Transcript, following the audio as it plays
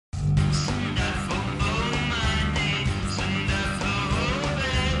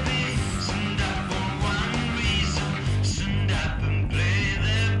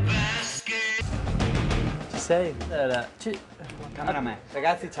say? Camera a me.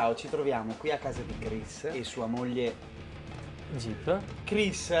 Ragazzi, ciao, ci troviamo qui a casa di Chris e sua moglie Jeep.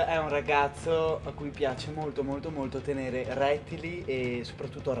 Chris è un ragazzo a cui piace molto tenere rettili e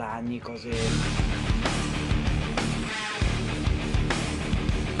soprattutto ragni, cose.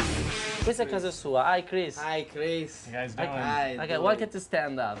 Questa è casa sua. Hi Chris. Hi Chris. You guys doing? Hi. Okay, welcome to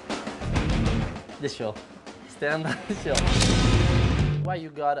stand up. The show. Stand up the show. Why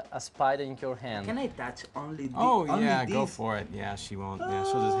you got a spider in your hand? Can I touch only this? Oh only yeah, this? go for it. Yeah, she won't. Yeah,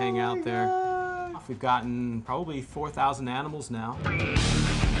 she'll just hang out there. We've gotten probably 4,000 animals now.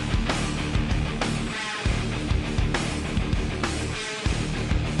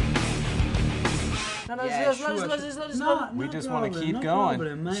 No, Yeah, slow. We just want to keep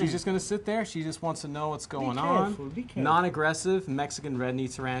going. She's just going to sit there. She just wants to know what's going on. Be careful. Non-aggressive Mexican red knee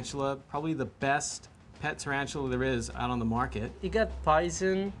tarantula, probably the best pet tarantula there is out on the market. You got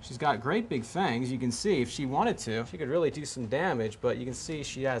poison. She's got great big fangs. You can see if she wanted to, she could really do some damage, but you can see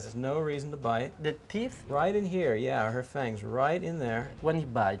she has no reason to bite. The teeth, Right in here, yeah, her fangs right in there. when you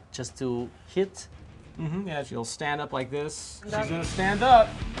bite, just to hit. Yeah, she'll stand up like this. She's gonna stand up.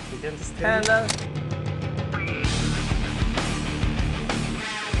 You can stand up.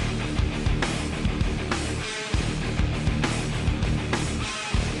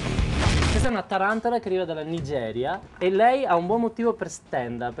 Questa è una tarantola che arriva dalla Nigeria e lei ha un buon motivo per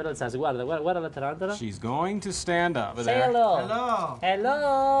stand up, per alzarsi. Guarda la tarantola. She's going to stand up. Say There. hello. Hello.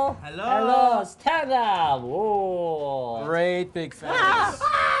 Hello. Hello. Hello. Stand up. Whoa. Great big fangs.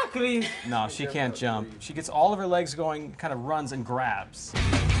 Chris. No, she can't jump. She gets all of her legs going, kind of runs and grabs.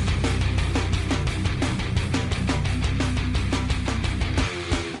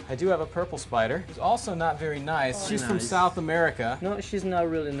 I do have a purple spider. She's also not very nice. She's from nice. South America. No, she's not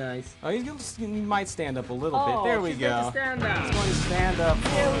really nice. Oh, he might stand up a little bit. There we she's going go. to stand up. He's going to stand up for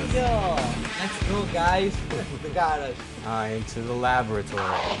Here us. we go. Let's go, guys, to the garage. Into the laboratory.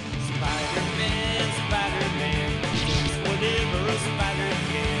 Spider-Man, Spider-Man, does whatever a spider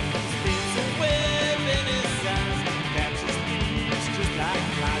can. Spins a web in his eyes, catches thieves just like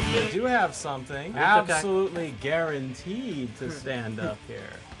flies. We do have something absolutely guaranteed to stand up here.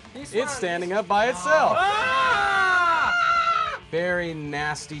 It's standing up by itself. Very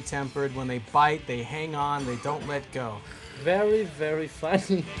nasty tempered. When they bite, they hang on, they don't let go. Very, very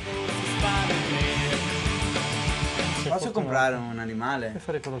funny. Posso comprare un animale? Puoi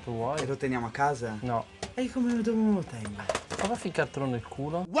fare quello che E vuoi. lo teniamo a casa? No. E come lo tengo? Prova a ficcartelo nel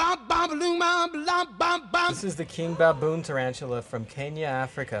culo. This is the king baboon tarantula from Kenya,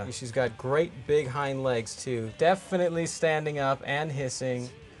 Africa. She's got great big hind legs too. Definitely standing up and hissing.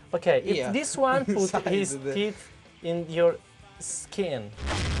 Okay, if Yeah. this one put Inside his the- teeth in your skin.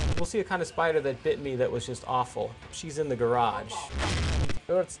 We'll see a kind of spider that bit me that was just awful. She's in the garage.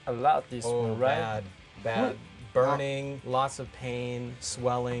 Hurts a lot, this one, right? bad, bad. Burning, lots of pain,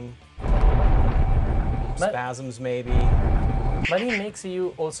 swelling, spasms maybe. But it makes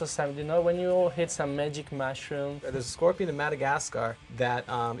you also some, you know, when you hit some magic mushroom. There's a scorpion in Madagascar that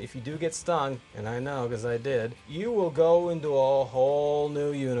if you do get stung, and I know because I did, you will go into a whole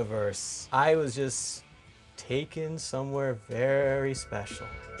new universe. I was just taken somewhere very special.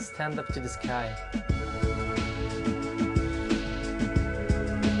 Stand up to the sky.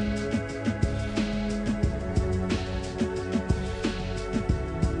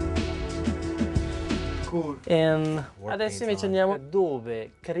 Cool. Adesso invece andiamo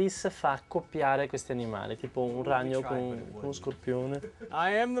dove Chris fa accoppiare questi animali, tipo un ragno con uno scorpione.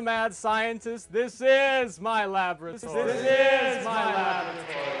 I am the mad scientist. This is my laboratory. This is my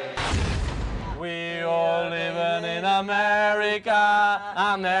laboratory. We all living in America,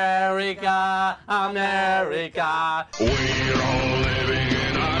 America, America. We're all living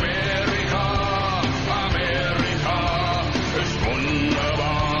in America, America. Es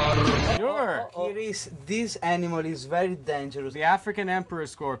wunderbar. Sure. Chris, this animal is very dangerous. The African emperor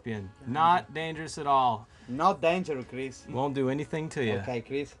scorpion, not dangerous at all. Not dangerous, Chris. Won't do anything to you. Okay,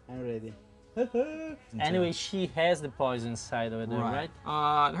 Chris, I'm ready. Anyway, she has the poison inside over there, right?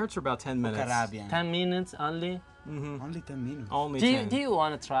 It hurts for about 10 minutes. Carabia. 10 minutes only? Only 10 minutes. Only Do 10. you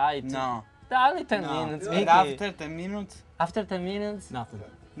want to try it? No. Only 10 No. minutes, And Vicky. after 10 minutes? After 10 minutes? Nothing.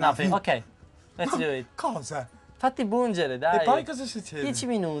 Nothing. Ok, let's do it. Cosa? Fatti pungere, dai. E poi cosa succede? 10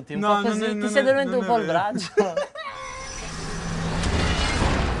 minuti, un No, po' non così. è- Ti non sei è- dormito un non po' è il vero. braccio.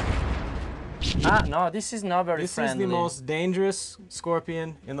 Ah, no, this is not very This friendly. is the most dangerous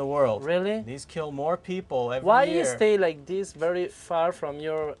scorpion in the world. Really? These kill more people every Why year. you stay like this, very far from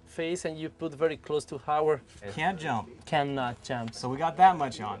your face, and you put very close to our Can't jump. cannot jump? So we got that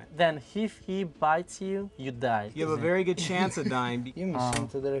much on it. Then if he bites you, you die. You have a very good chance of dying. Io mi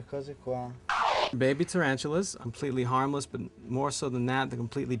sento delle cose qua. Baby tarantulas, completely harmless, but more so than that, they're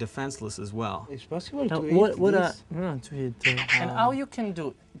completely defenseless as well. It's possible to eat What this? no, to eat. And how you can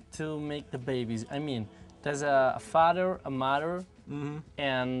do to make the babies? I mean, there's a father, a mother,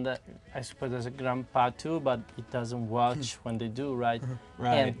 and I suppose there's a grandpa too, but he doesn't watch when they do, right?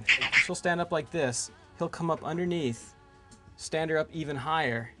 Right. And She'll stand up like this. He'll come up underneath, stand her up even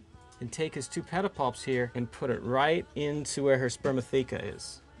higher, and take his two pedipalps here and put it right into where her spermatheca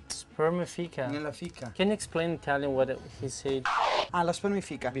is. spermifica. Nella fica. Can you explain in Italian what he said? Ah, la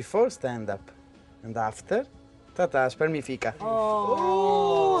spermifica. Before stand up and after. Tata, spermifica.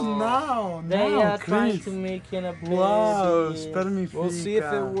 Oh, now, They are trying to make in a baby. Wow, spermifica. We'll see if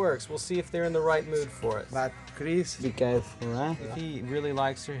it works. We'll see if they're in the right mood for it. But Chris, be careful, eh? If he really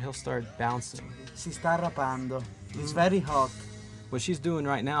likes her, he'll start bouncing. Si sta arrapando. It's very hot. What she's doing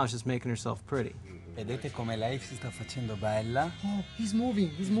right now is just making herself pretty. Vedete come lei si sta facendo bella? Oh, he's moving,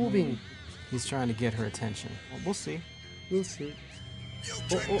 he's moving. He's trying to get her attention. Well, we'll see. We'll see.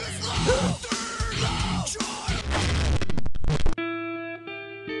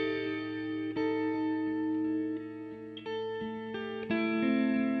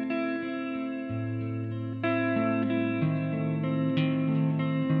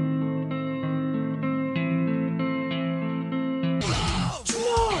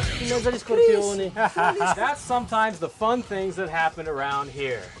 In mezzo agli scorpioni. That's sometimes the fun things that happen around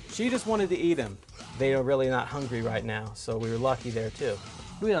here. She just wanted to eat him. They are really not hungry right now, so we were lucky there too.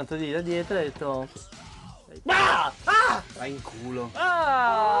 Lui è andato lì da dietro e ha detto... Va in culo.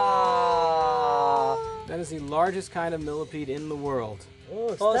 That is the largest kind of millipede in the world.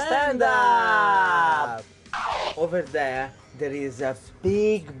 Oh, stand up! Over there is a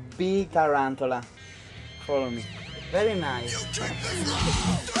big tarantula. Follow me. Very nice.